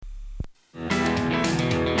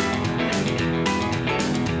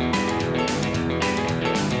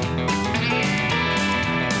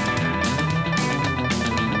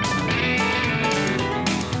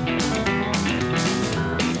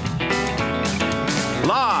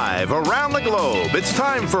Live around the globe, it's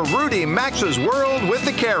time for Rudy Maxa's World with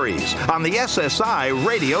the Careys on the SSI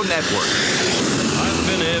Radio Network. I've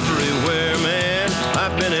been everywhere, man.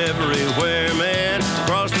 I've been everywhere, man.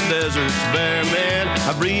 Across the deserts bare, man.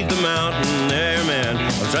 I breathe the mountain air, man.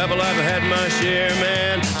 Of travel I've had my share,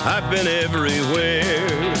 man. I've been everywhere.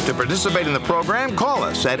 To participate in the program, call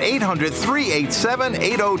us at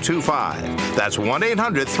 800-387-8025. That's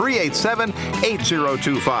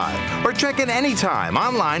 1-800-387-8025. Or check in anytime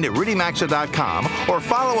online at rudymaxa.com or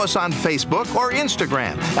follow us on Facebook or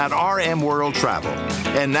Instagram at RM World Travel.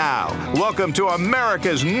 And now, welcome to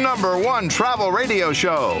America's #1 travel radio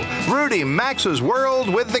show, Rudy Maxa's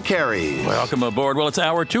World with the Careys. Welcome aboard. Well, it's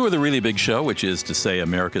hour 2 of the really big show, which is to say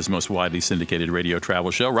America's most widely syndicated radio travel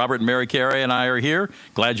show. Robert and Mary Carey and I are here.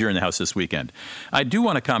 Glad you're in the house this weekend. I do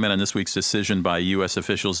want to comment on this week's decision by U.S.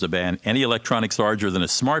 officials to ban any electronics larger than a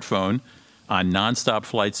smartphone on nonstop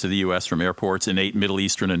flights to the U.S. from airports in 8 Middle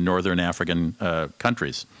Eastern and Northern African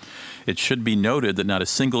countries. It should be noted that not a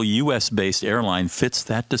single U.S.-based airline fits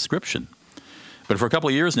that description. But for a couple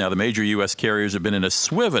of years now, the major U.S. carriers have been in a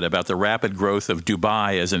swivet about the rapid growth of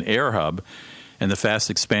Dubai as an air hub and the fast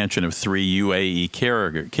expansion of 3 UAE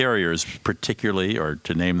carriers, particularly, or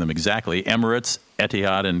to name them exactly, Emirates,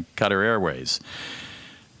 Etihad, and Qatar Airways.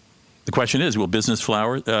 The question is, will business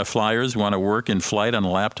flyers want to work in flight on a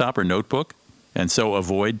laptop or notebook and so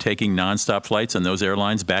avoid taking nonstop flights on those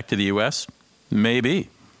airlines back to the U.S.? Maybe.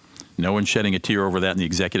 No one's shedding a tear over that in the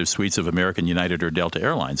executive suites of American, United, or Delta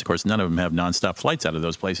Airlines. Of course, none of them have nonstop flights out of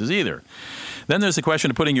those places either. Then there's the question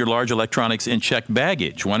of putting your large electronics in checked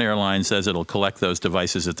baggage. One airline says it'll collect those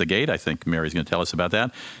devices at the gate. I think Mary's going to tell us about that.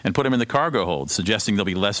 And put them in the cargo hold, suggesting they'll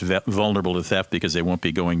be less vulnerable to theft because they won't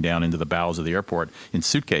be going down into the bowels of the airport in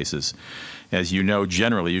suitcases. As you know,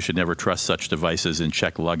 generally, you should never trust such devices in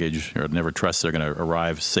checked luggage or never trust they're going to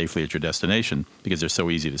arrive safely at your destination because they're so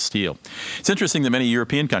easy to steal. It's interesting that many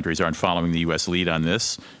European countries aren't following the U.S. lead on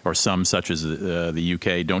this, or some, such as the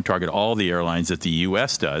U.K., don't target all the airlines that the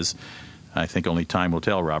U.S. does. I think only time will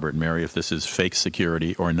tell, Robert and Mary, if this is fake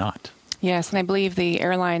security or not. Yes, and I believe the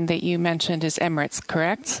airline that you mentioned is Emirates,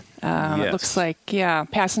 correct? Yes. It looks like,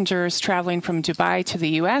 passengers traveling from Dubai to the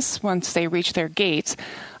U.S., once they reach their gate,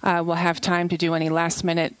 will have time to do any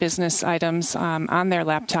last-minute business items on their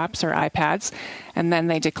laptops or iPads, and then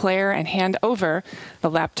they declare and hand over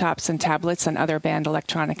the laptops and tablets and other banned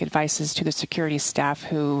electronic devices to the security staff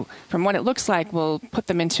who, from what it looks like, will put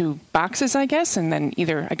them into boxes, I guess, and then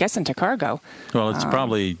either, I guess, into cargo. Well, it's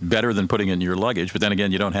probably better than putting it in your luggage, but then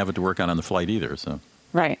again, you don't have it to work on the flight either. So.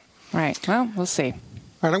 Right. Well, we'll see.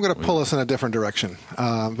 All right, I'm going to pull us in a different direction.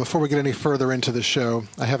 Before we get any further into the show,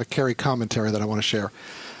 I have a Carey commentary that I want to share.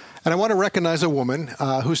 And I want to recognize a woman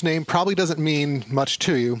whose name probably doesn't mean much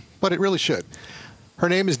to you, but it really should. Her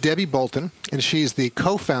name is Debbie Bolton, and she's the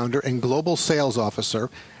co-founder and global sales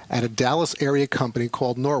officer at a Dallas area company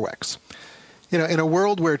called Norwex. You know, in a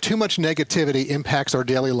world where too much negativity impacts our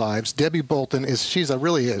daily lives, Debbie Bolton she's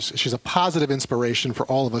a positive inspiration for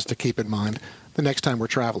all of us to keep in mind the next time we're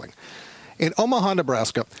traveling. In Omaha,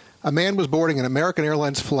 Nebraska, a man was boarding an American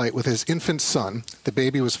Airlines flight with his infant son. The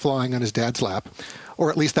baby was flying on his dad's lap, or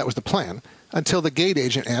at least that was the plan, until the gate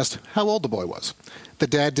agent asked how old the boy was. The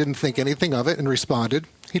dad didn't think anything of it and responded,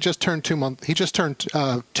 he just turned 2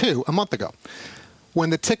 a month ago. When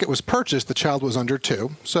the ticket was purchased, the child was under 2,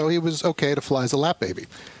 so he was okay to fly as a lap baby.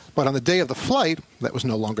 But on the day of the flight, that was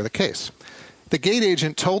no longer the case. The gate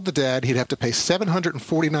agent told the dad he'd have to pay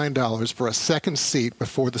 $749 for a second seat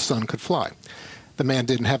before the son could fly. The man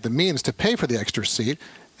didn't have the means to pay for the extra seat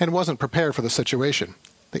and wasn't prepared for the situation.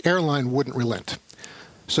 The airline wouldn't relent.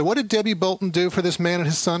 So what did Debbie Bolton do for this man and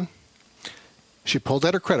his son? She pulled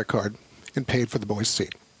out her credit card and paid for the boy's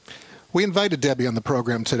seat. We invited Debbie on the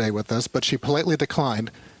program today with us, but she politely declined,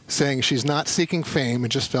 saying she's not seeking fame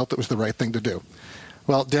and just felt it was the right thing to do.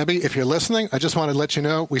 Well, Debbie, if you're listening, I just want to let you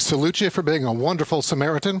know we salute you for being a wonderful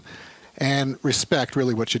Samaritan and respect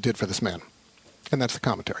really what you did for this man. And that's the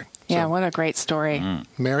commentary. Yeah, what a great story.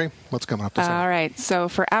 Mary, what's coming up this hour? All right. So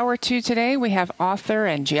for hour 2 today, we have author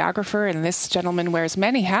and geographer, and this gentleman wears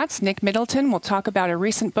many hats. Nick Middleton will talk about a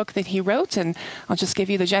recent book that he wrote, and I'll just give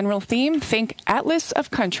you the general theme. Think Atlas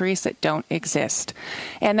of Countries That Don't Exist.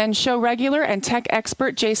 And then show regular and tech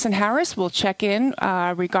expert Jason Harris will check in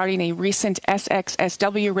regarding a recent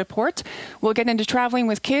SXSW report. We'll get into traveling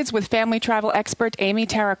with kids with family travel expert Amy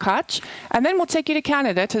Tarakach. And then we'll take you to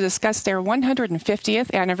Canada to discuss their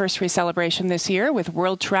 150th anniversary celebration this year with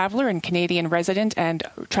world traveler and Canadian resident and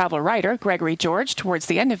travel writer Gregory George towards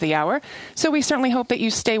the end of the hour. So we certainly hope that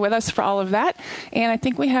you stay with us for all of that. And I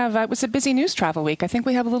think we have, it was a busy news travel week. I think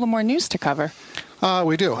we have a little more news to cover.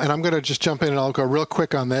 We do, and I'm going to just jump in and I'll go real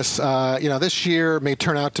quick on this. This year may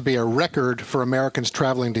turn out to be a record for Americans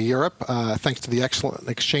traveling to Europe, thanks to the excellent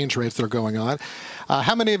exchange rates that are going on.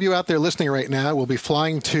 How many of you out there listening right now will be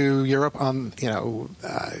flying to Europe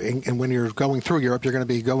and when you're going through Europe, you're going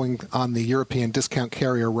to be going on the European discount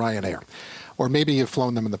carrier Ryanair? Or maybe you've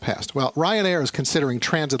flown them in the past. Well, Ryanair is considering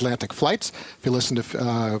transatlantic flights. If you listened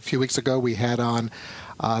to a few weeks ago, we had on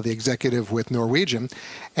the executive with Norwegian,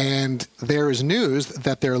 and there is news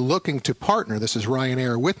that they're looking to partner, this is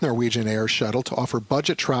Ryanair with Norwegian Air Shuttle, to offer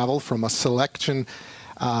budget travel from a selection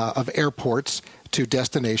of airports to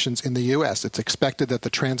destinations in the U.S. It's expected that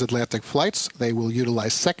the transatlantic flights, they will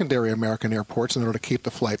utilize secondary American airports in order to keep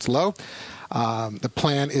the flights low. The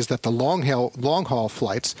plan is that the long-haul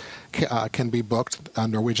flights can be booked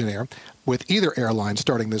on Norwegian Air with either airline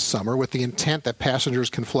starting this summer, with the intent that passengers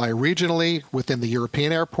can fly regionally within the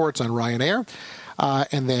European airports on Ryanair,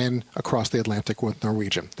 and then across the Atlantic with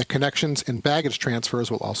Norwegian. The connections and baggage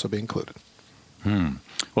transfers will also be included.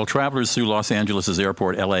 Well, travelers through Los Angeles'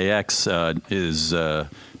 airport, LAX, is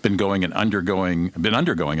been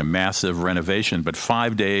undergoing a massive renovation, but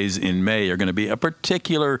 5 days in May are going to be a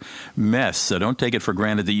particular mess. So don't take it for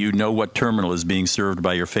granted that you know what terminal is being served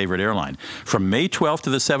by your favorite airline. From May 12th to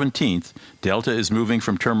the 17th, Delta is moving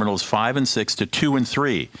from terminals 5 and 6 to 2 and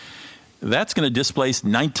 3. That's going to displace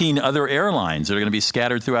 19 other airlines that are going to be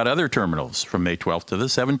scattered throughout other terminals from May 12th to the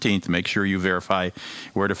 17th. Make sure you verify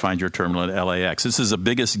where to find your terminal at LAX. This is the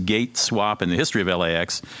biggest gate swap in the history of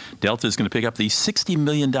LAX. Delta is going to pick up the $60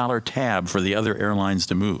 million tab for the other airlines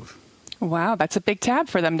to move. Wow, that's a big tab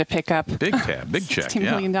for them to pick up. Big tab, big check. $60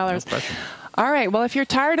 million. No question. All right. Well, if you're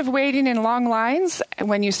tired of waiting in long lines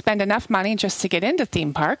when you spend enough money just to get into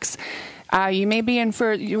theme parks, you may be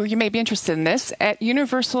interested in this. At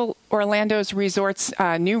Universal Orlando's Resort's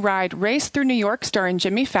new ride, Race Through New York, starring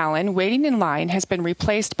Jimmy Fallon, waiting in line has been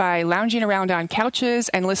replaced by lounging around on couches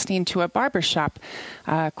and listening to a barbershop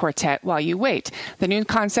quartet while you wait. The new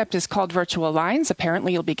concept is called Virtual Lines.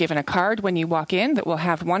 Apparently, you'll be given a card when you walk in that will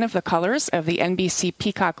have one of the colors of the NBC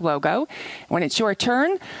Peacock logo. When it's your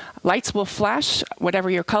turn, lights will flash, whatever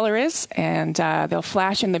your color is, and they'll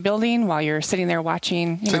flash in the building while you're sitting there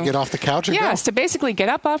watching. To get off the couch and Yes, to basically get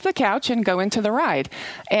up off the couch and go into the ride.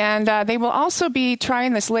 And they will also be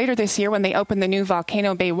trying this later this year when they open the new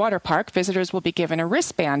Volcano Bay Water Park. Visitors will be given a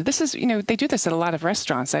wristband. This is, they do this at a lot of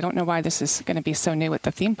restaurants. I don't know why this is going to be so new at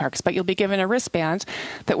the theme parks, but you'll be given a wristband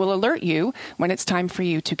that will alert you when it's time for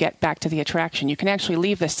you to get back to the attraction. You can actually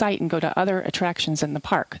leave the site and go to other attractions in the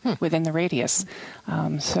park within the radius.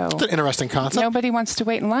 It's an interesting concept. Nobody wants to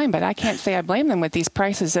wait in line, but I can't say I blame them with these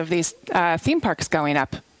prices of these theme parks going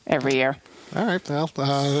up every year. All right. Well,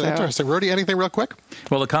 interesting. Rudy, anything real quick?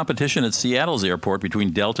 Well, the competition at Seattle's airport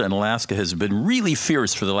between Delta and Alaska has been really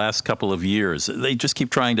fierce for the last couple of years. They just keep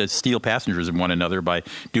trying to steal passengers from one another by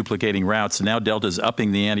duplicating routes. And now Delta's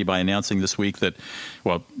upping the ante by announcing this week that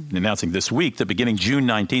beginning June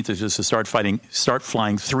 19th is just to start flying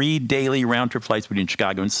 3 daily round-trip flights between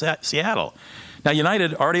Chicago and Seattle. Now,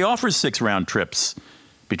 United already offers 6 round trips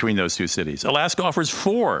between those two cities. Alaska offers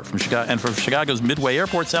 4 from Chicago, and from Chicago's Midway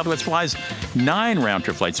Airport, Southwest flies 9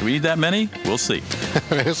 round-trip flights. Do we need that many? We'll see.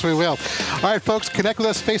 Yes, we will. All right, folks, connect with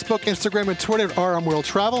us Facebook, Instagram, and Twitter at RM World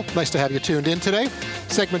Travel. Nice to have you tuned in today.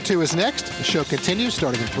 Segment 2 is next. The show continues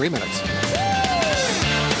starting in 3 minutes.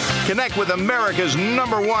 Connect with America's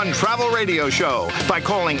 #1 travel radio show by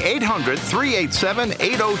calling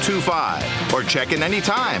 800-387-8025 or check in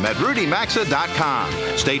anytime at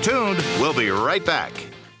rudymaxa.com. Stay tuned. We'll be right back.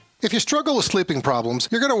 If you struggle with sleeping problems,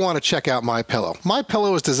 you're going to want to check out MyPillow.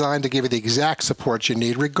 MyPillow is designed to give you the exact support you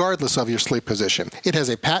need regardless of your sleep position. It has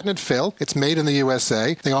a patented fill. It's made in the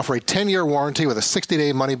USA. They offer a 10-year warranty with a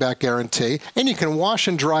 60-day money-back guarantee, and you can wash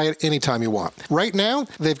and dry it anytime you want. Right now,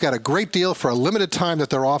 they've got a great deal for a limited time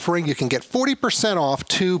that they're offering. You can get 40% off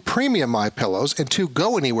 2 premium MyPillows and 2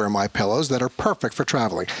 go-anywhere MyPillows that are perfect for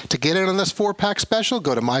traveling. To get in on this 4-pack special,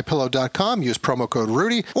 go to MyPillow.com, use promo code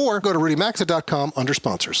Rudy, or go to RudyMaxa.com under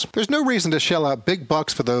sponsors. There's no reason to shell out big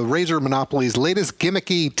bucks for the razor monopoly's latest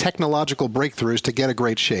gimmicky technological breakthroughs to get a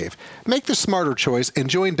great shave. Make the smarter choice and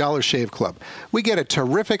join Dollar Shave Club. We get a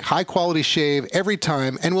terrific, high-quality shave every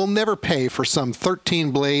time, and we'll never pay for some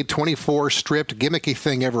 13-blade, 24-stripped, gimmicky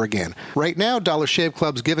thing ever again. Right now, Dollar Shave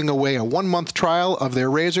Club's giving away a 1-month trial of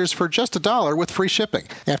their razors for just $1 with free shipping.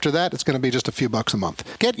 After that, it's going to be just a few bucks a month.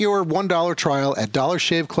 Get your $1 trial at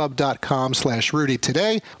dollarshaveclub.com/Rudy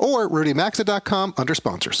today or RudyMaxa.com under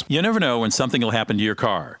sponsors. repairs. You never know when something will happen to your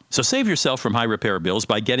car. So save yourself from high repair bills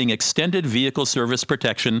by getting extended vehicle service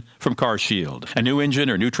protection from CarShield. A new engine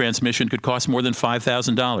or new transmission could cost more than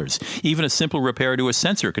 $5,000. Even a simple repair to a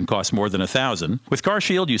sensor can cost more than $1,000. With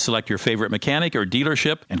CarShield, you select your favorite mechanic or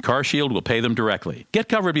dealership, and CarShield will pay them directly. Get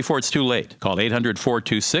covered before it's too late. Call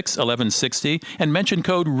 800-426-1160 and mention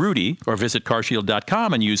code RUDY, or visit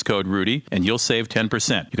carshield.com and use code RUDY, and you'll save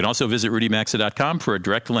 10%. You can also visit rudymaxa.com for a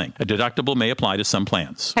direct link. A deductible may apply to some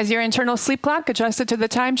plans. Has your internal sleep clock adjusted to the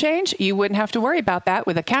time change? You wouldn't have to worry about that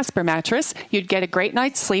with a Casper mattress. You'd get a great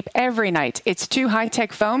night's sleep every night. Its 2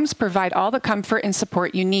 high-tech foams provide all the comfort and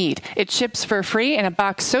support you need. It ships for free in a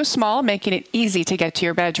box so small, making it easy to get to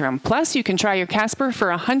your bedroom. Plus, you can try your Casper for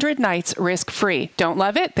 100 nights risk-free. Don't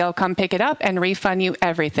love it? They'll come pick it up and refund you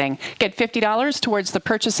everything. Get $50 towards the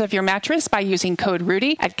purchase of your mattress by using code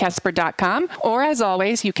RUDY at Casper.com. Or, as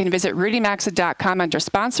always, you can visit rudymaxa.com under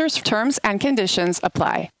sponsors. Terms and conditions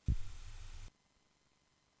apply.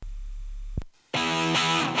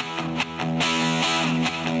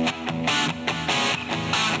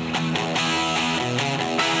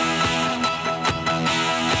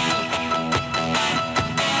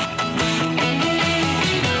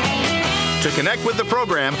 To connect with the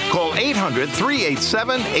program, call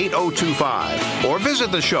 800-387-8025 or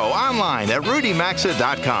visit the show online at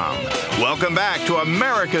rudymaxa.com. Welcome back to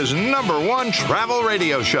America's #1 travel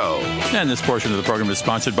radio show. And this portion of the program is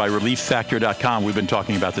sponsored by ReliefFactor.com. We've been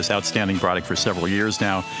talking about this outstanding product for several years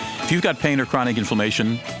now. If you've got pain or chronic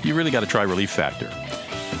inflammation, you really got to try Relief Factor.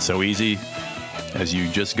 It's so easy. As you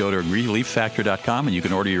just go to ReliefFactor.com and you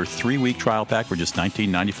can order your 3-week trial pack for just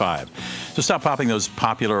 $19.95. So stop popping those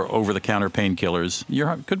popular over-the-counter painkillers.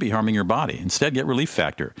 You could be harming your body. Instead, get Relief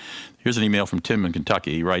Factor. Here's an email from Tim in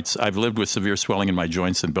Kentucky. He writes, I've lived with severe swelling in my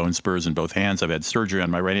joints and bone spurs in both hands. I've had surgery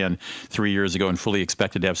on my right hand 3 years ago and fully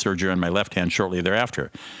expected to have surgery on my left hand shortly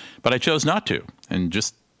thereafter. But I chose not to, and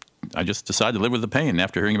I just decided to live with the pain.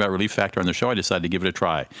 After hearing about Relief Factor on the show, I decided to give it a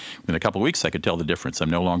try. Within a couple of weeks, I could tell the difference.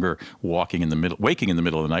 I'm no longer waking in the middle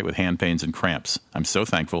of the night with hand pains and cramps. I'm so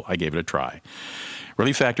thankful I gave it a try.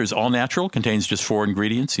 Relief Factor is all natural, contains just 4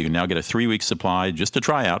 ingredients. You can now get a 3-week supply just to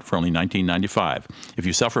try out for only $19.95. If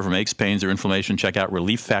you suffer from aches, pains, or inflammation, check out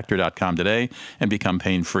ReliefFactor.com today and become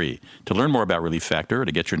pain-free. To learn more about Relief Factor or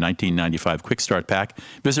to get your $19.95 Quick Start Pack,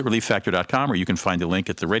 visit ReliefFactor.com, or you can find the link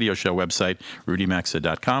at the radio show website,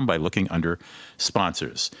 rudymaxa.com, by looking under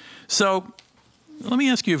sponsors. So let me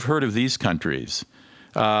ask you if you've heard of these countries.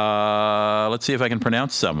 Let's see if I can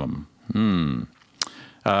pronounce some of them.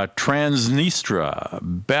 Transnistria,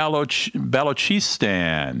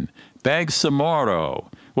 Balochistan,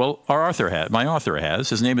 Bangsamoro. Well, my author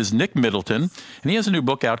has. His name is Nick Middleton, and he has a new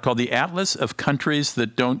book out called The Atlas of Countries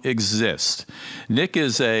That Don't Exist. Nick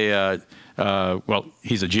is he's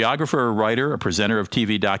a geographer, a writer, a presenter of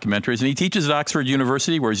TV documentaries, and he teaches at Oxford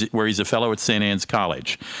University, where he's a fellow at St. Anne's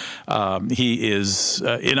College. He is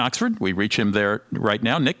in Oxford. We reach him there right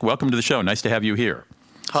now. Nick, welcome to the show. Nice to have you here.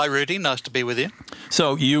 Hi, Rudy. Nice to be with you.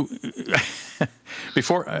 So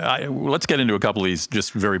let's get into a couple of these,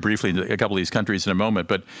 just very briefly, a couple of these countries in a moment.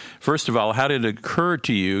 But first of all, how did it occur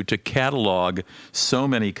to you to catalog so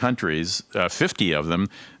many countries, 50 of them,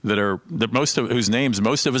 whose names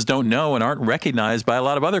most of us don't know and aren't recognized by a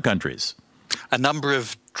lot of other countries? A number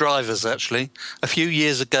of drivers, actually. A few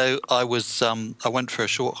years ago, I went for a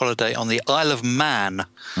short holiday on the Isle of Man,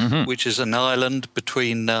 which is an island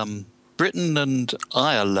between Britain and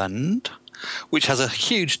Ireland, which has a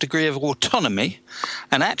huge degree of autonomy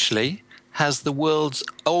and actually has the world's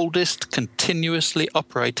oldest continuously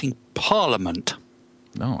operating parliament.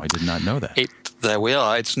 No, I did not know that. There we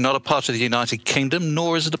are. It's not a part of the United Kingdom,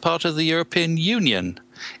 nor is it a part of the European Union.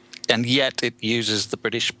 And yet it uses the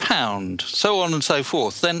British pound, so on and so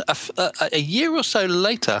forth. Then a year or so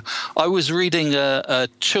later, I was reading a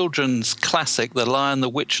children's classic, The Lion, the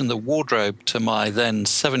Witch and the Wardrobe, to my then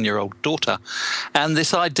 7-year-old daughter. And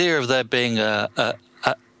this idea of there being a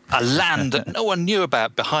land that no one knew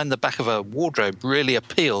about behind the back of a wardrobe really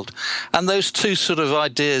appealed. And those two sort of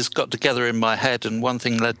ideas got together in my head, and one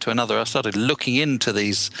thing led to another. I started looking into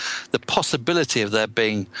the possibility of there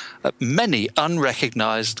being many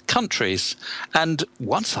unrecognized countries. And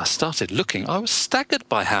once I started looking, I was staggered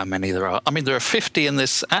by how many there are. I mean, there are 50 in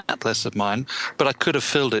this atlas of mine, but I could have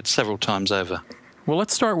filled it several times over. Well,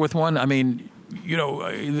 let's start with one. I mean,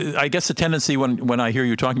 I guess the tendency when I hear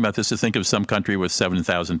you talking about this is to think of some country with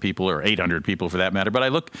 7,000 people or 800 people for that matter. But I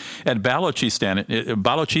look at Balochistan.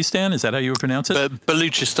 Balochistan, is that how you would pronounce it?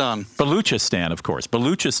 Baluchistan. Baluchistan, of course.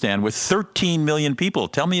 Baluchistan with 13 million people.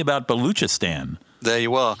 Tell me about Baluchistan. There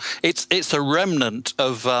you are. It's a remnant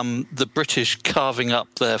of the British carving up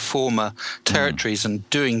their former territories and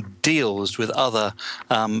doing deals with other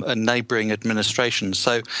neighbouring administrations.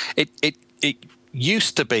 So it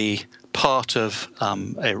used to be part of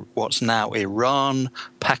what's now Iran,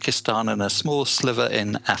 Pakistan, and a small sliver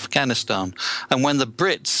in Afghanistan. And when the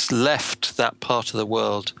Brits left that part of the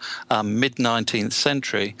world mid-20th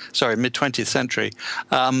century,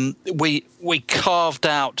 we carved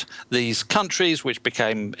out these countries, which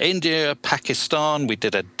became India, Pakistan. We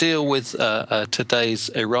did a deal with today's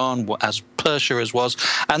Iran, as Persia as was,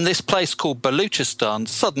 and this place called Baluchistan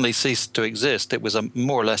suddenly ceased to exist. It was a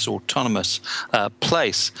more or less autonomous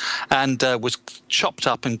place, and was chopped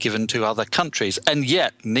up and given to other countries. And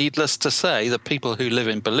yet, needless to say, the people who live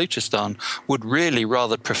in Baluchistan would really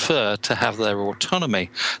rather prefer to have their autonomy.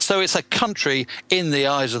 So it's a country in the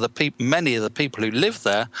eyes of the people, many of the people who live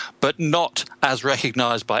there, but not as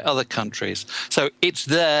recognized by other countries. So it's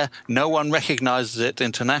there, no one recognizes it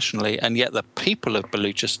internationally, and yet the people of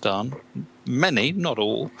Baluchistan, many, not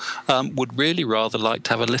all, would really rather like to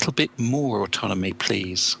have a little bit more autonomy,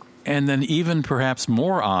 please. And then even perhaps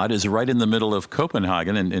more odd is right in the middle of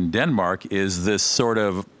Copenhagen in Denmark is this sort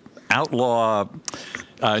of outlaw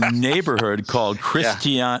neighborhood called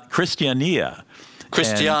Christiania.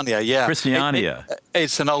 Christiania, yeah. Christiania.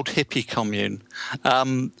 It's an old hippie commune.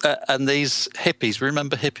 And these hippies,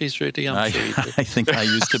 remember hippies, Rudy? I think I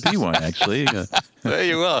used to be one, actually. There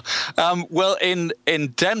you are. Well, in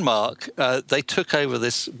Denmark, they took over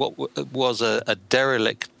this, what was a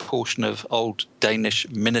derelict portion of old Danish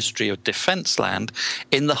Ministry of Defence land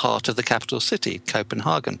in the heart of the capital city,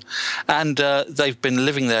 Copenhagen. And they've been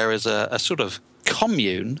living there as a sort of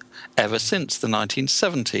commune ever since the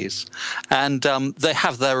 1970s. And they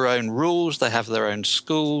have their own rules, they have their own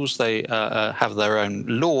schools, they have their own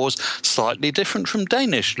laws, slightly different from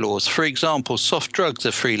Danish laws. For example, soft drugs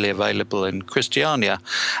are freely available in Christiania,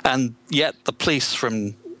 and yet the police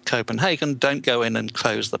from Copenhagen don't go in and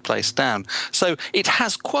close the place down. So it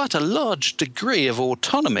has quite a large degree of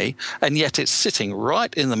autonomy, and yet it's sitting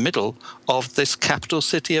right in the middle of this capital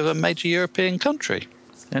city of a major European country.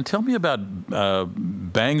 And tell me about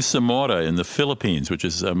Bangsamoro in the Philippines, which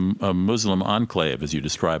is a Muslim enclave, as you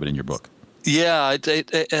describe it in your book. Yeah,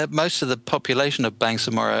 most of the population of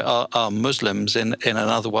Bangsamoro are Muslims in an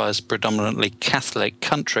otherwise predominantly Catholic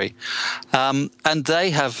country. And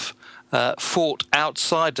they have fought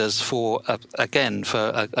outsiders for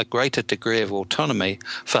a greater degree of autonomy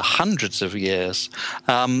for hundreds of years.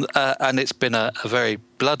 And it's been a very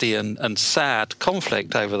bloody and sad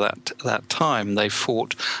conflict over that time. They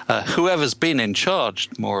fought whoever's been in charge,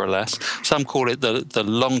 more or less. Some call it the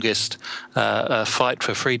longest fight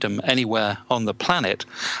for freedom anywhere on the planet.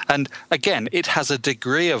 And again, it has a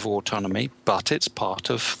degree of autonomy, but it's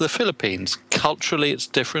part of the Philippines. Culturally, it's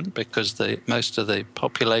different because most of the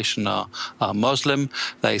population are Muslim.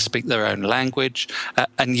 They speak their own language,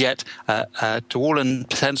 and yet, to all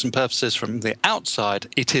intents and purposes, from the outside,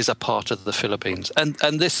 it is a part of the Philippines.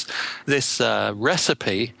 And this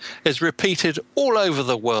recipe is repeated all over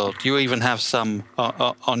the world. You even have some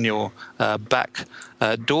on your back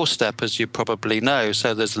doorstep, as you probably know.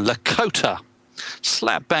 So there's Lakota,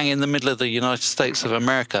 slap bang in the middle of the United States of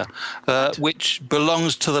America, which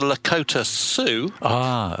belongs to the Lakota Sioux.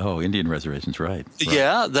 Indian reservations, right.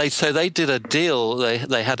 Yeah, they did a deal.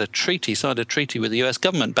 They had signed a treaty with the U.S.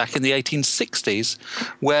 government back in the 1860s,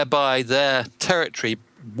 whereby their territory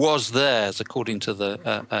was theirs, according to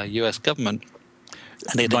the U.S. government.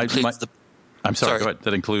 And it includes the... I'm sorry, go ahead.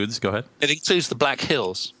 That includes, go ahead. It includes the Black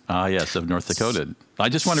Hills. Yes, of North Dakota. I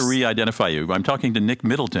just want to re-identify you. I'm talking to Nick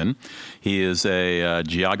Middleton. He is a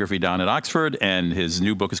geography down at Oxford, and his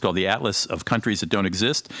new book is called The Atlas of Countries That Don't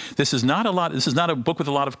Exist. This is not a book with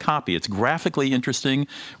a lot of copy. It's graphically interesting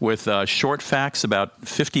with short facts about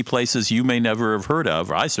 50 places you may never have heard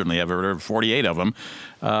of, or I certainly have heard of 48 of them,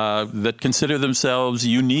 that consider themselves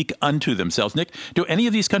unique unto themselves. Nick, do any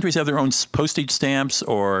of these countries have their own postage stamps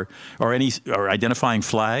or identifying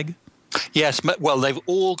flag? Yes, well, they've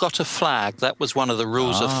all got a flag. That was one of the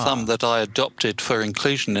rules of thumb that I adopted for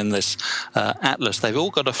inclusion in this atlas. They've all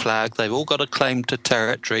got a flag. They've all got a claim to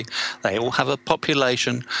territory. They all have a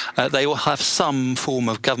population. They all have some form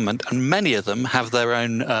of government, and many of them have their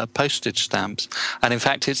own postage stamps. And in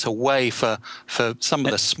fact, it's a way for some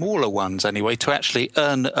of the smaller ones, anyway, to actually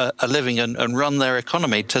earn a living and run their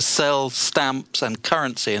economy, to sell stamps and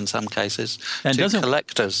currency in some cases to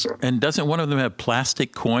collectors. And doesn't one of them have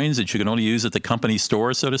plastic coins that you can only use at the company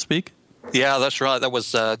store, so to speak? Yeah, that's right. That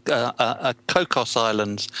was Cocos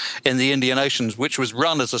Islands in the Indian Ocean, which was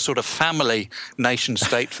run as a sort of family nation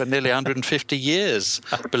state for nearly 150 years,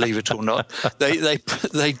 believe it or not.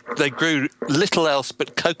 They grew little else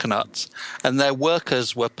but coconuts, and their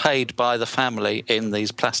workers were paid by the family in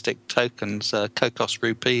these plastic tokens, Cocos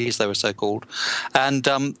rupees, they were so called. And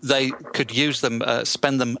they could use them,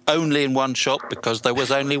 spend them only in one shop because there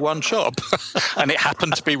was only one shop. And it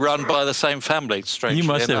happened to be run by the same family, strangely enough.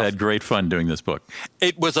 You must have had great fun doing this book.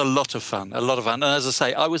 It was a lot of fun. And as I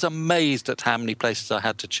say, I was amazed at how many places I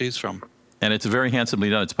had to choose from. And it's very handsomely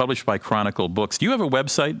done. It's published by Chronicle Books. Do you have a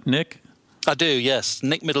website, Nick? I do, yes.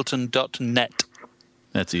 nickmiddleton.net.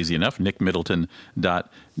 That's easy enough,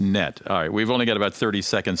 nickmiddleton.net. All right, we've only got about 30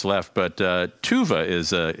 seconds left, but Tuva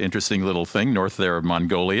is an interesting little thing north there of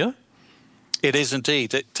Mongolia. It is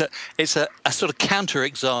indeed. It's a sort of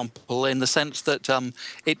counter-example in the sense that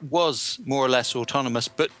it was more or less autonomous,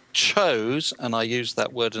 but chose, and I use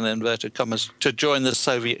that word in inverted commas, to join the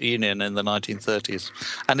Soviet Union in the 1930s,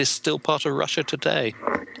 and is still part of Russia today.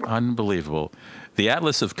 Unbelievable. The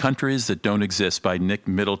Atlas of Countries That Don't Exist by Nick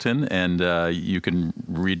Middleton, and you can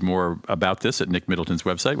read more about this at Nick Middleton's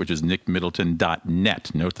website, which is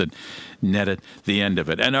nickmiddleton.net. Note that net at the end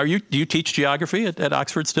of it. And do you teach geography at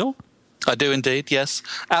Oxford still? I do indeed, yes.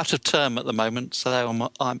 Out of term at the moment,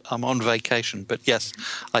 so I'm on vacation. But yes,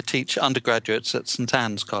 I teach undergraduates at St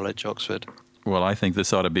Anne's College, Oxford. Well, I think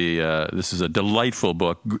this ought to be, this is a delightful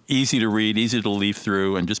book, easy to read, easy to leaf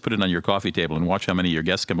through, and just put it on your coffee table and watch how many of your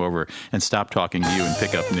guests come over and stop talking to you and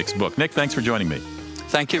pick up Nick's book. Nick, thanks for joining me.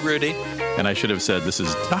 Thank you, Rudy. And I should have said this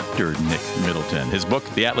is Dr. Nick Middleton. His book,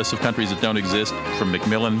 The Atlas of Countries That Don't Exist, from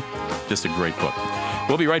Macmillan, just a great book.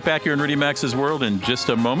 We'll be right back here in Rudy Maxa's World in just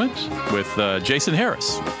a moment with Jason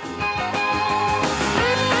Harris.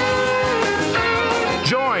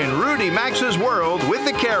 Join Rudy Maxa's World with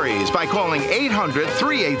the Careys by calling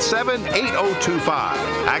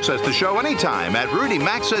 800-387-8025. Access the show anytime at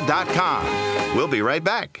rudymaxa.com. We'll be right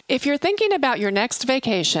back. If you're thinking about your next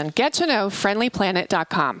vacation, get to know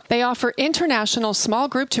friendlyplanet.com. They offer international small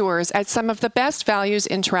group tours at some of the best values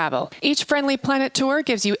in travel. Each Friendly Planet tour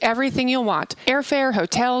gives you everything you'll want: airfare,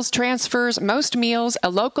 hotels, transfers, most meals, a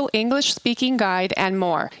local English-speaking guide, and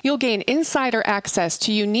more. You'll gain insider access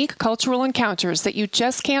to unique cultural encounters that you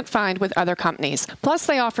just can't find with other companies. Plus,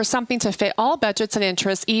 they offer something to fit all budgets and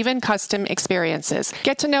interests, even custom experiences.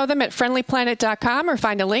 Get to know them at friendlyplanet.com or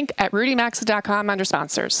find a link at rudymaxa.com under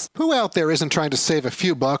sponsors. Who out there isn't trying to save a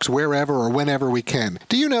few bucks wherever or whenever we can?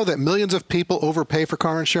 Do you know that millions of people overpay for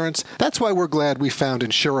car insurance? That's why we're glad we found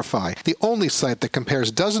Insurify, the only site that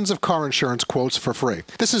compares dozens of car insurance quotes for free.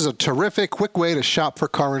 This is a terrific, quick way to shop for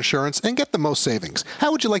car insurance and get the most savings.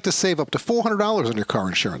 How would you like to save up to $400 on your car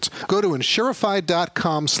insurance? Go to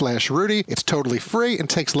Insurify.com/Rudy. It's totally free and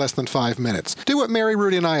takes less than 5 minutes. Do what Mary,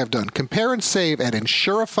 Rudy, and I have done. Compare and save at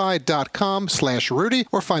Insurify.com/Rudy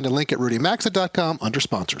or find a link at rudymaxa.com under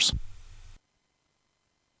sponsors.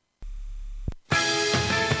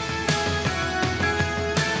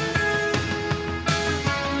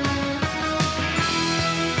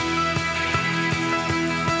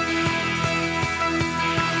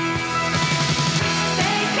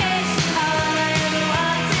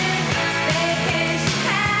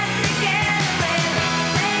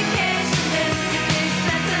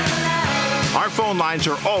 Our phone lines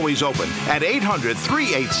are always open at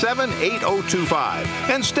 800-387-8025.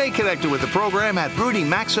 And stay connected with the program at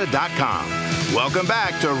rudymaxa.com. Welcome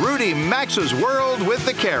back to Rudy Maxa's World with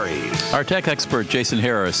the Careys. Our tech expert, Jason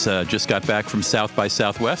Harris, just got back from South by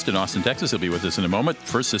Southwest in Austin, Texas. He'll be with us in a moment.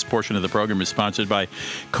 First, this portion of the program is sponsored by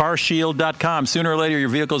CarShield.com. Sooner or later, your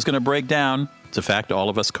vehicle is going to break down. It's a fact all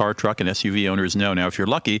of us car, truck, and SUV owners know. Now, if you're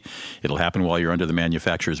lucky, it'll happen while you're under the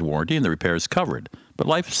manufacturer's warranty and the repair is covered. But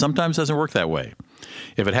life sometimes doesn't work that way.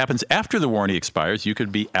 If it happens after the warranty expires, you could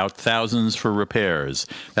be out thousands for repairs.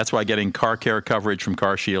 That's why getting car care coverage from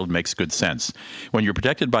CarShield makes good sense. When you're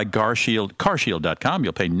protected by CarShield.com,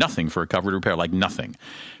 you'll pay nothing for a covered repair, like nothing.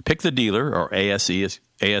 Pick the dealer or ASE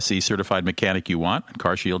certified mechanic you want, and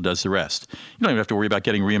CarShield does the rest. You don't even have to worry about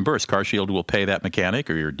getting reimbursed. CarShield will pay that mechanic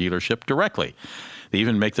or your dealership directly. They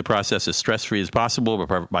even make the process as stress-free as possible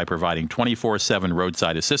by providing 24/7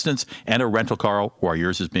 roadside assistance and a rental car while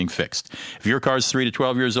yours is being fixed. If your car is 3 to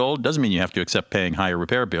 12 years old, doesn't mean you have to accept paying higher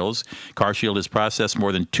repair bills. CarShield has processed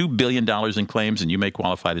more than $2 billion in claims, and you may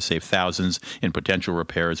qualify to save thousands in potential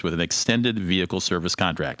repairs with an extended vehicle service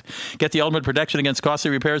contract. Get the ultimate protection against costly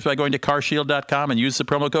repairs by going to carshield.com and use the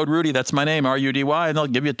promo code Rudy. That's my name, RUDY, and they'll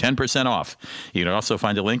give you 10% off. You can also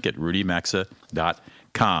find a link at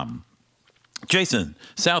rudymaxa.com. Jason,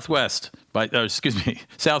 South by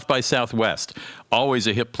Southwest, always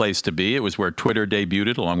a hip place to be. It was where Twitter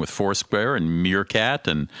debuted, along with Foursquare and Meerkat,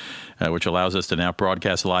 and which allows us to now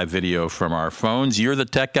broadcast live video from our phones. You're the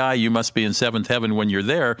tech guy. You must be in seventh heaven when you're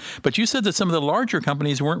there. But you said that some of the larger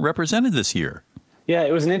companies weren't represented this year. Yeah,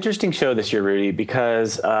 it was an interesting show this year, Rudy,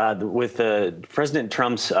 because with President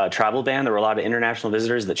Trump's travel ban, there were a lot of international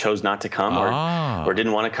visitors that chose not to come or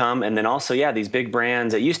didn't want to come. And then also, these big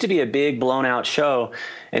brands. It used to be a big blown out show.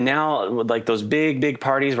 And now, like those big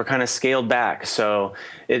parties were kind of scaled back. So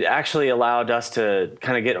it actually allowed us to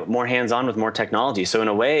kind of get more hands-on with more technology. So in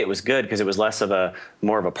a way, it was good because it was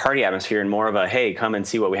more of a party atmosphere and more of a, hey, come and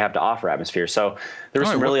see what we have to offer atmosphere. So there was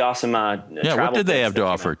some really awesome travel. What did they have to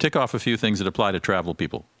offer? Tick off a few things that apply to travel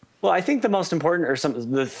people. Well, I think the most important,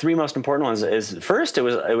 the three most important ones is first, it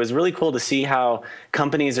was really cool to see how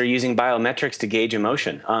companies are using biometrics to gauge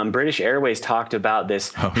emotion. British Airways talked about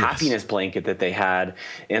this happiness blanket that they had,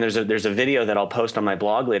 and there's a video that I'll post on my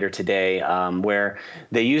blog later today where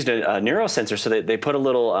they used a neurosensor, so they put a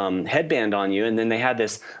little headband on you, and then they had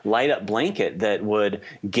this light up blanket that would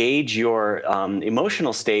gauge your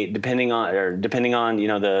emotional state depending on what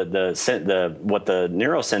the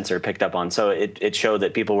neurosensor picked up on. So it showed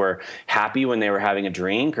that people were happy when they were having a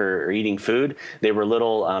drink or eating food. They were a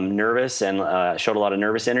little nervous and showed a lot of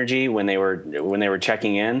nervous energy when they were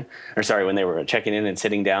checking in, when they were checking in and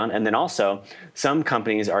sitting down. And then also, some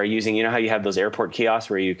companies are using, how you have those airport kiosks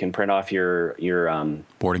where you can print off your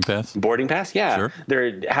boarding pass. Boarding pass, yeah. Sure.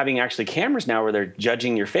 They're having actually cameras now where they're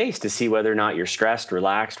judging your face to see whether or not you're stressed,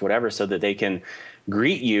 relaxed, whatever, so that they can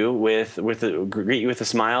greet you with a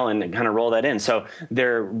smile and kind of roll that in. So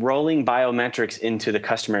they're rolling biometrics into the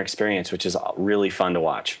customer experience, which is really fun to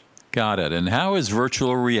watch. Got it. And how is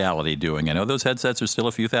virtual reality doing? I know those headsets are still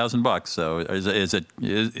a few $1,000. So is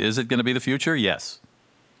it going to be the future? Yes.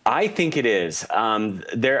 I think it is.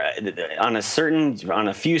 There on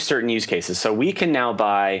a few certain use cases. So we can now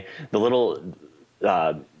buy the little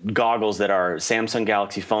goggles that our Samsung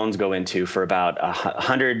Galaxy phones go into for about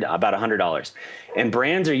 $100. And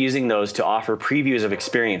brands are using those to offer previews of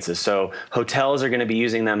experiences. So hotels are going to be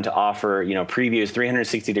using them to offer, previews,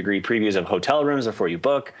 360-degree previews of hotel rooms before you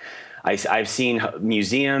book. I've seen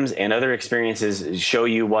museums and other experiences show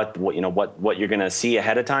you what you're going to see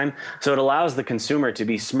ahead of time. So it allows the consumer to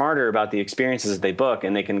be smarter about the experiences that they book,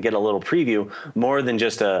 and they can get a little preview more than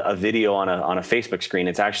just a video on a Facebook screen.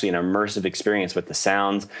 It's actually an immersive experience with the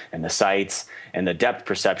sounds and the sights and the depth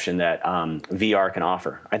perception that VR can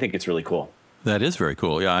offer. I think it's really cool. That is very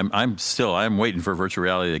cool. Yeah, I'm waiting for virtual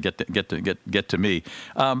reality to get to me.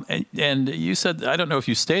 And you said, I don't know if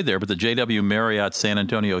you stayed there, but the JW Marriott San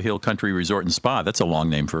Antonio Hill Country Resort and Spa, that's a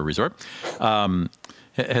long name for a resort,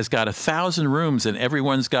 has got 1,000 rooms, and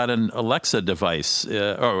everyone's got an Alexa device.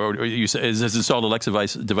 Has installed Alexa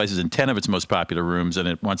devices in 10 of its most popular rooms, and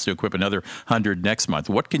it wants to equip another 100 next month.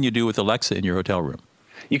 What can you do with Alexa in your hotel room?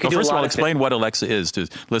 First of all, explain what Alexa is to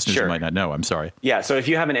listeners who might not know. I'm sorry. Yeah, so if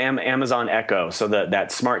you have an Amazon Echo, so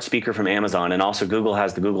that smart speaker from Amazon, and also Google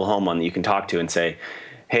has the Google Home one that you can talk to and say,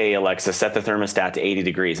 hey, Alexa, set the thermostat to 80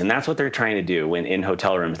 degrees. And that's what they're trying to do in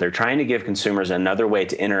hotel rooms. They're trying to give consumers another way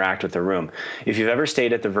to interact with the room. If you've ever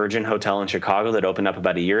stayed at the Virgin Hotel in Chicago that opened up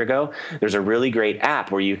about a year ago, there's a really great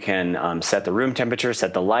app where you can set the room temperature,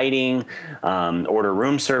 set the lighting, order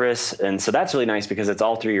room service. And so that's really nice because it's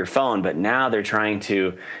all through your phone. But now they're trying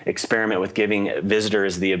to experiment with giving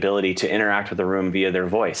visitors the ability to interact with the room via their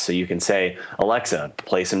voice. So you can say, Alexa,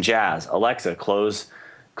 play some jazz. Alexa, close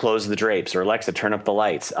the drapes, or Alexa, turn up the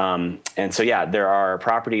lights. And so, there are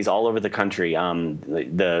properties all over the country.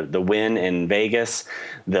 The Wynn in Vegas,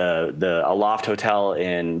 the Aloft Hotel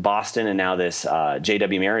in Boston, and now this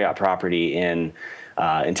JW Marriott property in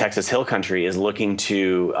Texas Hill Country is looking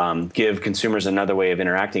to give consumers another way of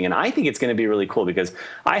interacting. And I think it's going to be really cool because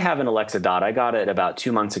I have an Alexa Dot. I got it about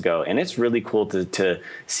 2 months ago, and it's really cool to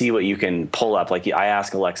see what you can pull up. Like I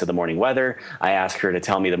ask Alexa the morning weather, I ask her to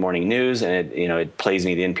tell me the morning news, and it plays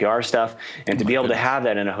me the NPR stuff. And to be able to have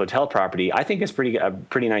that in a hotel property, I think is a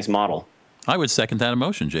pretty nice model. I would second that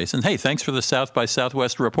emotion, Jason. Hey, thanks for the South by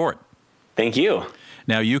Southwest report. Thank you.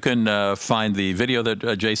 Now, you can find the video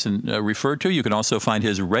that Jason referred to. You can also find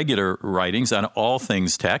his regular writings on all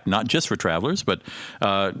things tech, not just for travelers, but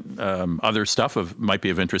other stuff might be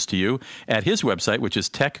of interest to you at his website, which is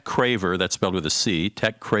TechCraver, that's spelled with a C,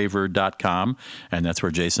 techcraver.com. And that's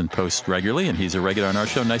where Jason posts regularly, and he's a regular on our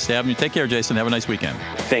show. Nice to have you. Take care, Jason. Have a nice weekend.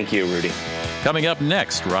 Thank you, Rudy. Coming up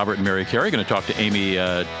next, Robert and Mary Carey are going to talk to Amy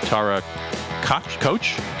Tara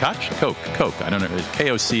Koch? I don't know.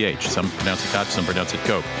 Koch. Some pronounce it Koch, some pronounce it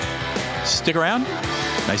Koch. Stick around.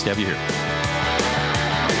 Nice to have you here.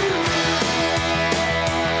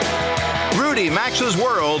 Rudy Maxa's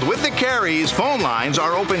World with the Careys phone lines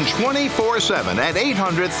are open 24/7 at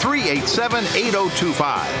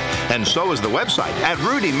 800-387-8025. And so is the website at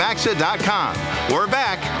rudymaxa.com. We're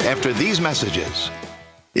back after these messages.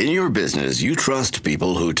 In your business, you trust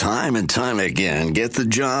people who time and time again get the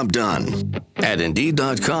job done. At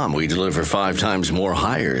Indeed.com, we deliver 5 times more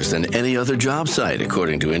hires than any other job site,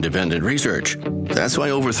 according to independent research. That's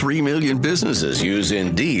why over 3 million businesses use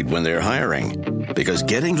Indeed when they're hiring. Because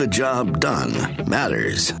getting the job done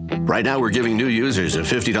matters. Right now, we're giving new users a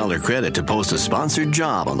 $50 credit to post a sponsored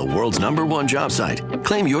job on the world's #1 job site.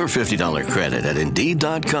 Claim your $50 credit at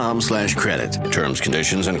Indeed.com/credit. Terms,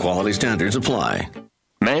 conditions, and quality standards apply.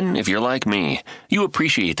 Men, if you're like me, you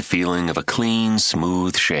appreciate the feeling of a clean,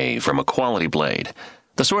 smooth shave from a quality blade.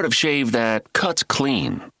 The sort of shave that cuts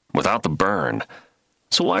clean, without the burn.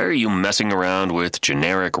 So why are you messing around with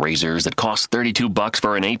generic razors that cost $32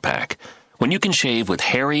 for an 8-pack, when you can shave with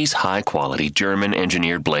Harry's high-quality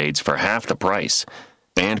German-engineered blades for half the price?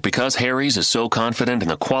 And because Harry's is so confident in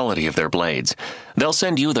the quality of their blades, they'll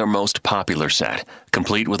send you their most popular set,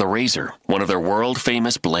 complete with a razor, one of their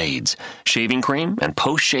world-famous blades, shaving cream, and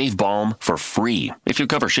post-shave balm for free if you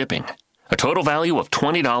cover shipping. A total value of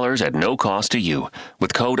 $20 at no cost to you,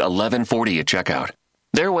 with code 1140 at checkout.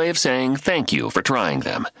 Their way of saying thank you for trying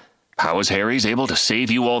them. How is Harry's able to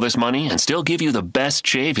save you all this money and still give you the best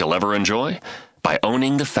shave you'll ever enjoy? By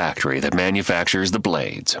owning the factory that manufactures the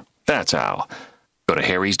blades. That's how. Go to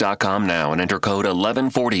harrys.com now and enter code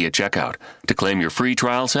 1140 at checkout to claim your free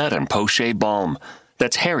trial set and post-shave balm.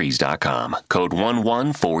 That's harrys.com, code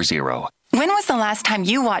 1140. When was the last time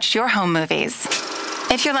you watched your home movies?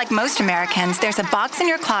 If you're like most Americans, there's a box in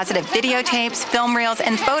your closet of videotapes, film reels,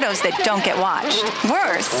 and photos that don't get watched.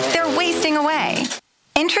 Worse, they're wasting away.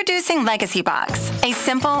 Introducing Legacy Box, a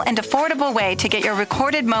simple and affordable way to get your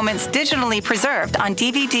recorded moments digitally preserved on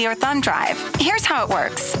DVD or thumb drive. Here's how it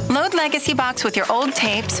works. Load Legacy Box with your old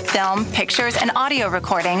tapes, film, pictures, and audio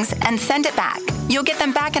recordings and send it back. You'll get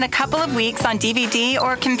them back in a couple of weeks on DVD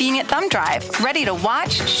or convenient thumb drive, ready to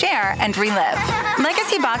watch, share, and relive.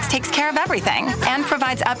 Legacy Box takes care of everything and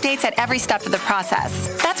provides updates at every step of the process.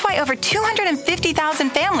 That's why over 250,000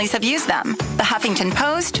 families have used them. The Huffington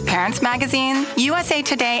Post, Parents Magazine, USA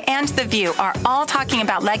Today, and The View are all talking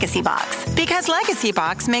about Legacy Box because Legacy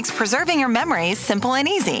Box makes preserving your memories simple and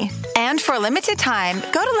easy. And for a limited time,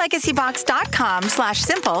 go to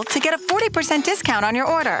legacybox.com/simple to get a 40% discount on your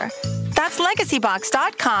order. That's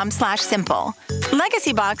legacybox.com/simple.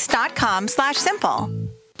 legacybox.com/simple.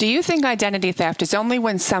 Do you think identity theft is only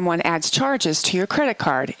when someone adds charges to your credit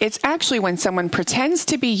card? It's actually when someone pretends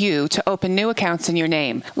to be you to open new accounts in your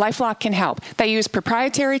name. LifeLock can help. They use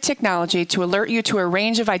proprietary technology to alert you to a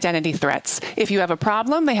range of identity threats. If you have a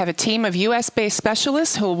problem, they have a team of U.S.-based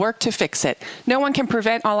specialists who will work to fix it. No one can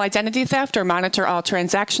prevent all identity theft or monitor all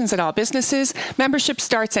transactions at all businesses. Membership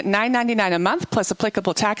starts at $9.99 a month plus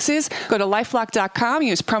applicable taxes. Go to LifeLock.com,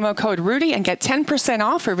 use promo code Rudy, and get 10%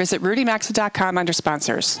 off, or visit RudyMaxa.com under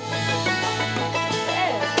sponsors.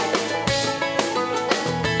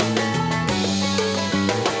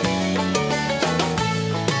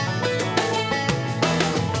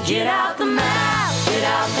 Get out the map,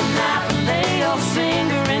 and lay your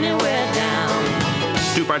finger anywhere down.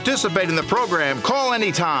 To participate in the program, call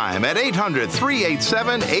anytime at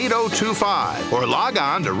 800-387-8025 or log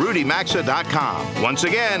on to rudymaxa.com. Once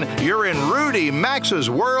again, you're in Rudy Maxa's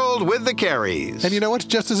World with the Careys. And you know what's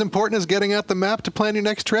just as important as getting out the map to plan your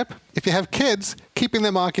next trip? If you have kids, keeping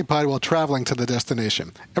them occupied while traveling to the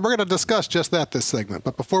destination. And we're going to discuss just that this segment.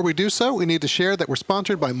 But before we do so, we need to share that we're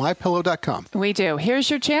sponsored by MyPillow.com. We do. Here's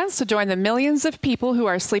your chance to join the millions of people who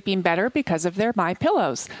are sleeping better because of their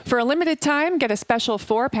MyPillows. For a limited time, get a special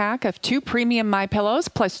 4-pack of 2 premium MyPillows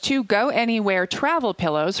plus 2 Go Anywhere travel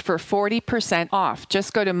pillows for 40% off.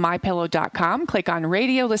 Just go to MyPillow.com, click on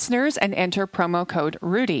Radio Listeners, and enter promo code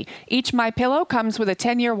Rudy. Each MyPillow comes with a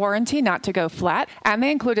 10-year warranty not to go flat, and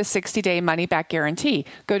they include a 60-day money-back guarantee.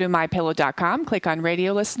 Go to MyPillow.com, click on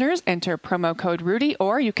Radio Listeners, enter promo code Rudy,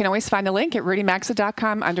 or you can always find a link at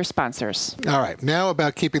RudyMaxa.com under sponsors. All right, now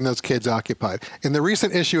about keeping those kids occupied. In the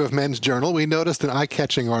recent issue of Men's Journal, we noticed an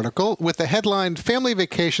eye-catching article with the headline, Family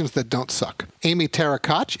Vacations That Don't Suck. Amy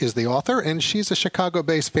Tarakach is the author, and she's a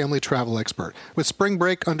Chicago-based family travel expert. With spring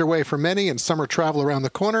break underway for many and summer travel around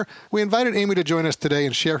the corner, we invited Amy to join us today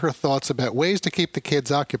and share her thoughts about ways to keep the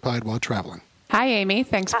kids occupied while traveling. Hi, Amy.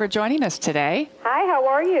 Thanks for joining us today. Hi, how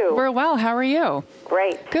are you? We're well. How are you?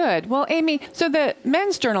 Great. Good. Well, Amy, so the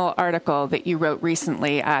Men's Journal article that you wrote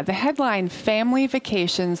recently, the headline, Family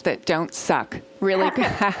Vacations That Don't Suck. Really,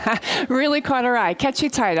 really caught our eye. Catchy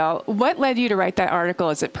title. What led you to write that article?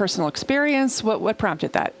 Is it personal experience? What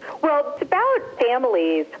prompted that? Well, it's about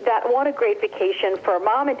families that want a great vacation for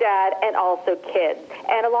mom and dad and also kids.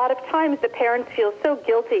 And a lot of times the parents feel so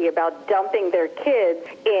guilty about dumping their kids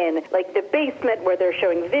in like the basement where they're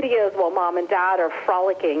showing videos while mom and dad are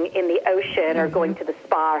frolicking in the ocean or going to the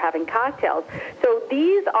spa or having cocktails. So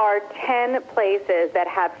these are 10 places that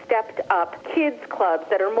have stepped up kids clubs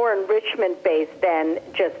that are more enrichment-based than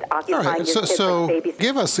just occupying your kids like babies.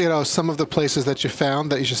 Give us, some of the places that you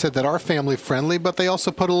found that you said that are family-friendly, but they also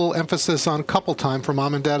put a little emphasis on couple time for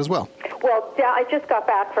mom and dad as well. Well, I just got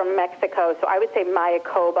back from Mexico, so I would say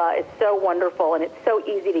Mayakoba is so wonderful, and it's so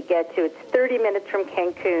easy to get to. It's 30 minutes from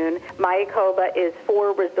Cancun. Mayakoba is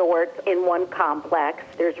 4 resorts in one complex.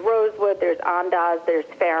 There's Rosewood, there's Andaz, there's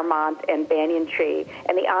Fairmont, and Banyan Tree.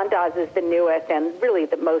 And the Andaz is the newest and really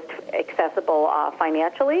the most accessible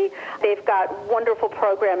financially. They've got wonderful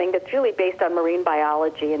programming that's really based on marine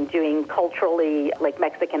biology and doing culturally, like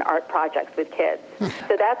Mexican art projects with kids.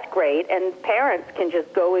 So that's great, and parents can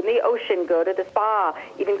just go in the ocean, go to the spa,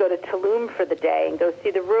 even go to Tulum for the day and go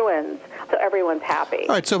see the ruins. So everyone's happy.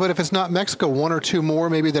 All right, but if it's not Mexico, 1 or 2 more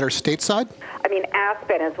maybe that are stateside? I mean,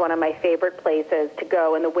 Aspen is one of my favorite places to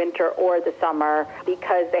go in the winter or the summer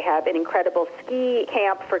because they have an incredible ski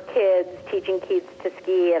camp for kids, teaching kids to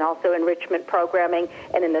ski, and also enrichment programming.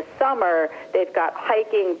 And in the summer, they've got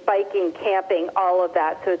hiking, biking, camping, all of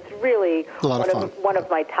that. So it's really one of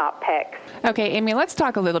my top picks. Okay, Amy, let's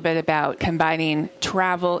talk a little bit about combining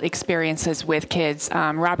travel experiences with kids.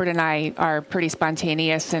 Robert and I are pretty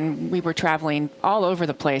spontaneous, and we were traveling all over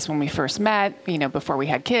the place when we first met, before we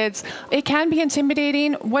had kids. It can be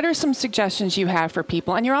intimidating. What are some suggestions you have for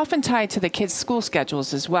people? And you're often tied to the kids' school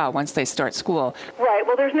schedules as well once they start school. Right.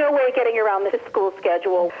 Well, there's no way getting around the school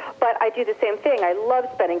schedule, but I do the same thing. I love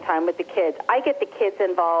spending time with the kids. I get the kids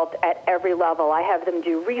involved at every level. I have them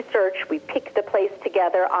do research. We pick the place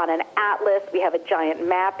together on an atlas. We have a giant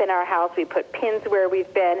map in our house. We put pins where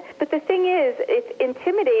we've been. But the thing is, it's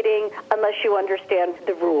intimidating unless you understand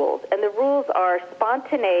the rules. And the rules are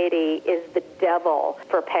spontaneity is the devil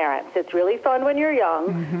for parents. It's really fun when you're young.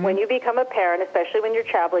 Mm-hmm. When you become a parent, especially when you're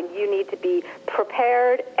traveling, you need to be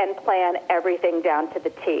prepared and plan everything down to the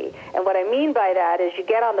T. And what I mean by that is you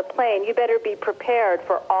get on the plane, you better be prepared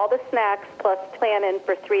for all the snacks plus plan in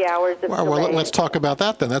for 3 hours of delay. Well, let's talk about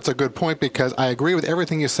that then. That's a good point because I agree with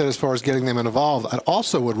everything you said as far as getting them involved. I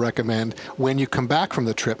also would recommend when you come back from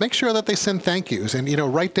the trip, make sure that they send thank yous and,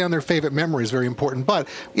 write down their favorite memories, very important. But,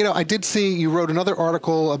 I did see you wrote another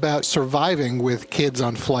article about surviving with kids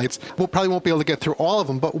on flights. We'll probably won't be able to get through all of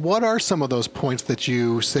them, but what are some of those points that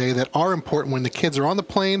you say that are important when the kids are on the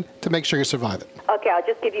plane to make sure you survive it? Okay, I'll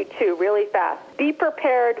just give you 2 really fast. Be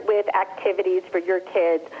prepared with activities for your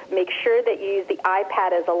kids. Make sure that you use the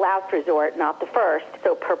iPad as a last resort, not the first.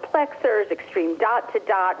 So Perplexers, Extreme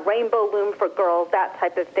Dot-to-Dot, Rainbow Loom for girls, that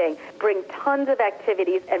type of thing. Bring tons of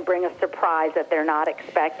activities and bring a surprise that they're not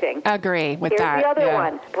expecting. Agree with Here's that. Here's the other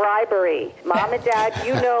one, bribery. Mom and Dad,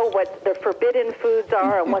 you know what the forbidden foods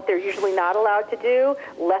are and what they're usually not allowed to do.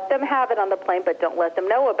 Let them have it on the plane, but don't let them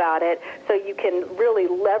know about it so you can really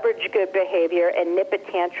leverage good behavior and nip a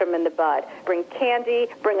tantrum in the bud. Bring candy,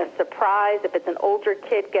 bring a surprise. If it's an older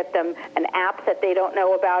kid, get them an app that they don't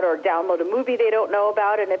know about or download a movie they don't know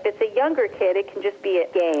about. And if it's a younger kid, it can just be a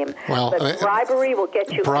game. Well, but bribery will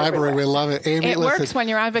get you bribery, everywhere. we love it. Amy, it works when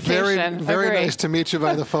you're on vacation. Very nice to meet you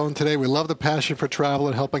by the phone today. We love the passion for travel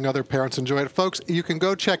and helping other parents enjoy it. Folks, you can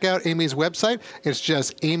go check out Amy's website. It's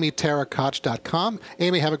just amytarakoch.com.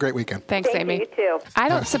 Amy, have a great weekend. Thanks, Amy. You too. I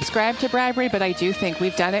don't subscribe to bribery, but I do think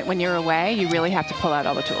we've done it. When you're away, you really have to pull out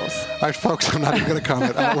all the tools. All right, folks, I'm not even going to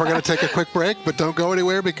comment. We're going to take a quick break, but don't go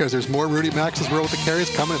anywhere because there's more Rudy Max's World with the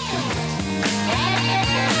Carries coming in a few minutes.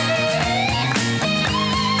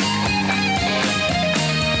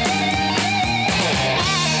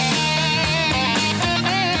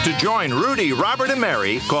 To join Rudy, Robert, and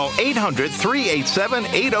Mary, call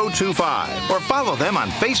 800-387-8025 or follow them on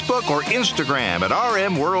Facebook or Instagram at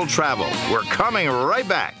RM World Travel. We're coming right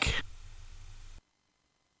back.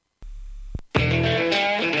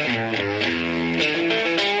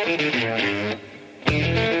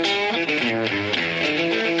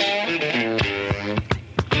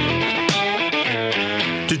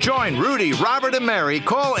 To join Rudy, Robert, and Mary,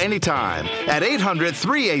 call anytime at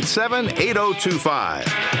 800-387-8025.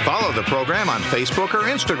 Follow the program on Facebook or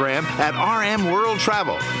Instagram at RM World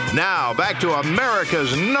Travel. Now, back to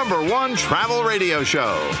America's #1 travel radio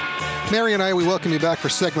show. Mary and I, we welcome you back for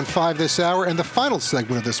segment 5 this hour and the final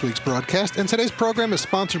segment of this week's broadcast. And today's program is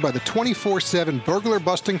sponsored by the 24/7 burglar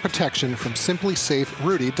busting protection from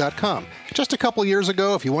SimplySafeRudy.com. Just Just a couple years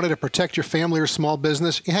ago, if you wanted to protect your family or small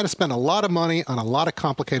business, you had to spend a lot of money on a lot of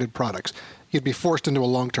complicated products. You'd be forced into a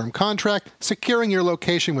long-term contract, securing your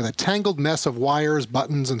location with a tangled mess of wires,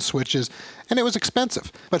 buttons, and switches, and it was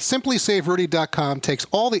expensive. But SimplySaveRudy.com takes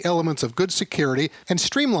all the elements of good security and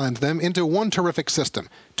streamlines them into one terrific system.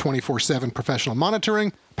 24/7 professional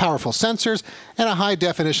monitoring, powerful sensors, and a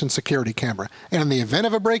high-definition security camera. And in the event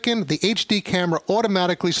of a break-in, the HD camera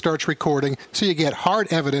automatically starts recording, so you get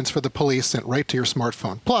hard evidence for the police sent right to your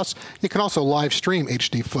smartphone. Plus, you can also live stream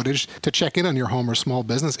HD footage to check in on your home or small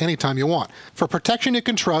business anytime you want. For protection you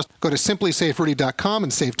can trust, go to SimplySaveRudy.com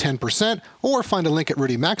and save 10%, or find a link at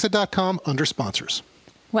RudyMaxa.com under sponsors.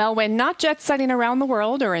 Well, when not jet-setting around the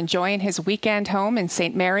world or enjoying his weekend home in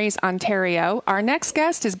St. Mary's, Ontario, our next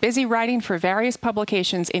guest is busy writing for various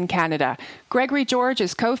publications in Canada. Gregory George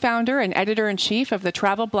is co-founder and editor-in-chief of the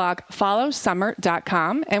travel blog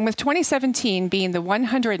FollowSummer.com, and with 2017 being the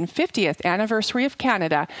 150th anniversary of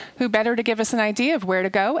Canada, who better to give us an idea of where to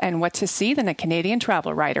go and what to see than a Canadian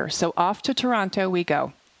travel writer. So off to Toronto we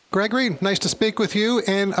go. Gregory, nice to speak with you,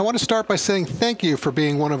 and I want to start by saying thank you for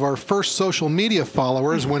being one of our first social media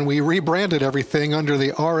followers when we rebranded everything under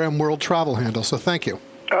the RM World Travel handle, so thank you.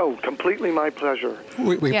 Oh, completely my pleasure.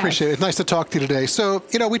 We appreciate it. It's nice to talk to you today. So,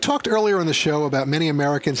 we talked earlier in the show about many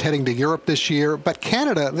Americans heading to Europe this year, but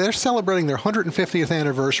Canada, they're celebrating their 150th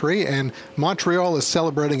anniversary, and Montreal is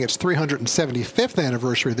celebrating its 375th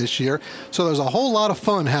anniversary this year. So there's a whole lot of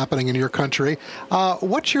fun happening in your country.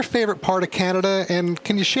 What's your favorite part of Canada, and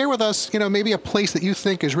can you share with us, maybe a place that you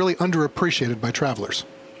think is really underappreciated by travelers?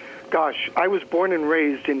 Gosh, I was born and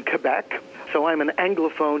raised in Quebec. So I'm an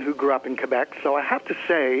Anglophone who grew up in Quebec. So I have to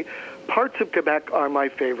say, parts of Quebec are my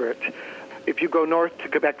favorite. If you go north to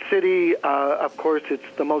Quebec City, of course, it's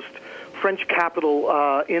the most French capital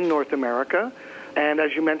in North America. And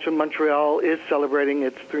as you mentioned, Montreal is celebrating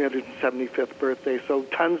its 375th birthday. So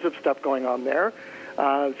tons of stuff going on there.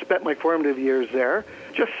 Spent my formative years there.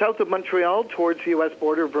 Just south of Montreal, towards the U.S.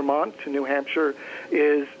 border, Vermont to New Hampshire,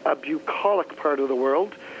 is a bucolic part of the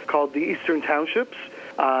world called the Eastern Townships.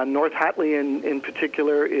 North Hatley in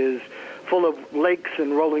particular is full of lakes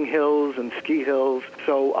and rolling hills and ski hills,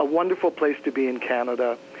 so a wonderful place to be in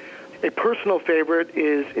Canada. A personal favorite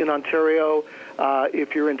is in Ontario.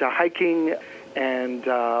 If you're into hiking and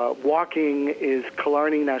walking, is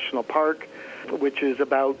Killarney National Park, which is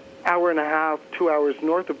about an hour and a half, 2 hours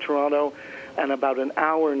north of Toronto, and about an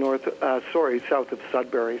hour south of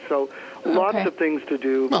Sudbury. So lots of things to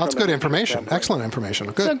do. Well, that's good information. Excellent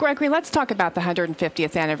information. Good. So, Gregory, let's talk about the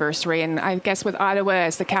 150th anniversary. And I guess with Ottawa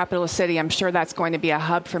as the capital city, I'm sure that's going to be a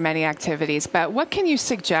hub for many activities. But what can you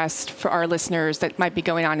suggest for our listeners that might be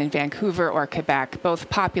going on in Vancouver or Quebec, both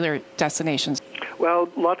popular destinations? Well,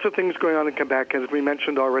 lots of things going on in Quebec. As we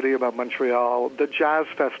mentioned already about Montreal, the Jazz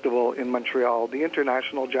Festival in Montreal, the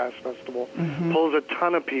International Jazz Festival, pulls a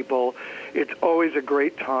ton of people. It's always a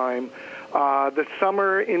great time. The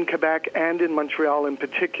summer in Quebec and in Montreal in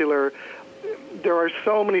particular, there are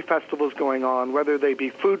so many festivals going on, whether they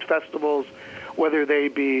be food festivals, whether they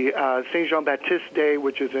be Saint Jean-Baptiste Day,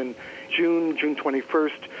 which is in June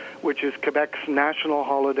 21st, which is Quebec's national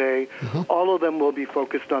holiday. All of them will be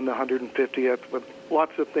focused on the 150th with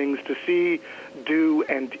lots of things to see, do,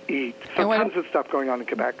 and eat. So tons of stuff going on in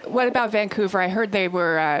Quebec. What about Vancouver? I heard they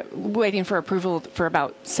were waiting for approval for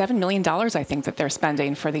about $7 million, I think, that they're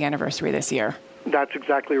spending for the anniversary this year. That's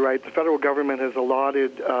exactly right. The federal government has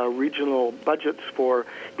allotted regional budgets for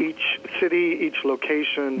each city, each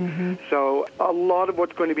location. So a lot of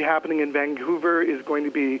what's going to be happening in Vancouver is going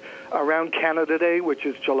to be around Canada Day, which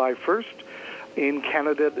is July 1st, in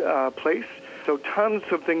Canada Place. So tons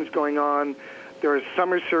of things going on. There is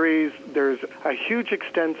summer series. There's a huge,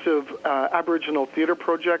 extensive Aboriginal theater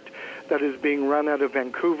project that is being run out of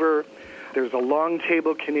Vancouver. There's a long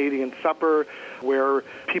table Canadian supper where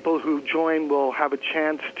people who join will have a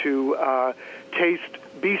chance to taste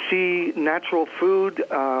BC natural food,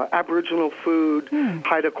 Aboriginal food,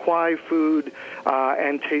 Haida Kwai food,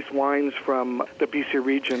 and taste wines from the BC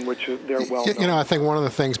region, which they're well known. I think one of the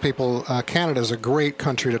things Canada is a great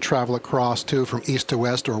country to travel across to, from east to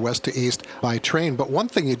west or west to east by train. But one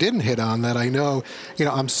thing you didn't hit on that I know,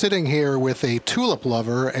 I'm sitting here with a tulip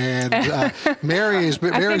lover, and Mary's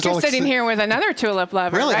I think you're sitting here with another tulip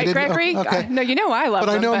lover, really? Right, Gregory? Okay. No, I love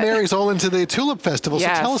them. But I know Mary's all into the tulip festival, so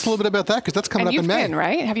Yes. tell us a little bit about that, because that's coming up in May. You've been,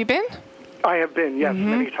 right? Have you been? I have been, yes,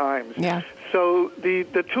 many times. Yeah. So the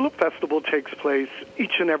Tulip Festival takes place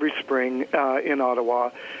each and every spring in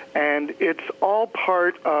Ottawa, and it's all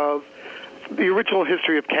part of the original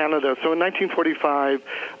history of Canada. So in 1945,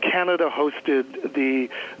 Canada hosted the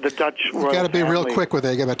Dutch royal family. You've got to be real quick with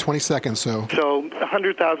it. You got about 20 seconds. So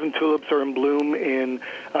 100,000 tulips are in bloom in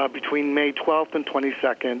between May 12th and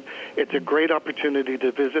 22nd. It's a great opportunity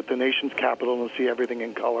to visit the nation's capital and see everything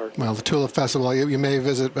in color. Well, the Tulip Festival, you may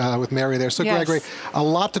visit with Mary there. So, yes. Gregory, a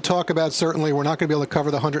lot to talk about, certainly. We're not going to be able to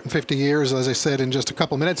cover the 150 years, as I said, in just a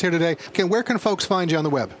couple minutes here today. Where can folks find you on the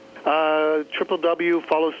web?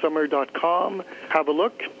 www.followsummer.com. Have a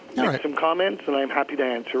look, make some comments, and I'm happy to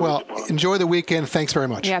answer. Well, enjoy the weekend. Thanks very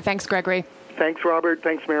much. Yeah, thanks, Gregory. Thanks, Robert.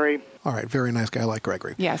 Thanks, Mary. All right, very nice guy like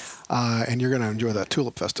Gregory. Yes. And you're going to enjoy that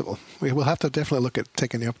Tulip Festival. We'll have to definitely look at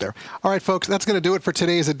taking you up there. All right, folks, that's going to do it for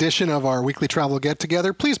today's edition of our weekly travel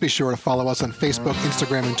get-together. Please be sure to follow us on Facebook,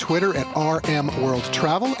 Instagram, and Twitter at RM World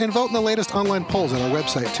Travel, and vote in the latest online polls on our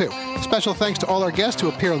website, too. Special thanks to all our guests who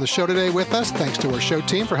appear on the show today with us. Thanks to our show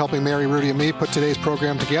team for helping Mary, Rudy, and me put today's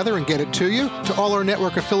program together and get it to you. To all our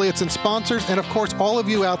network affiliates and sponsors, and of course, all of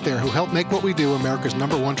you out there who help make what we do America's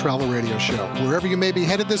 #1 travel radio show. Wherever you may be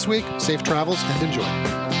headed this week, safe travels and enjoy.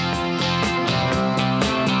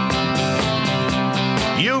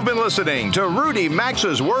 You've been listening to Rudy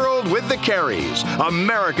Maxa's World with the Careys,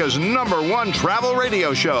 America's #1 travel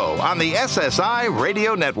radio show on the SSI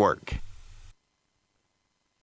Radio Network.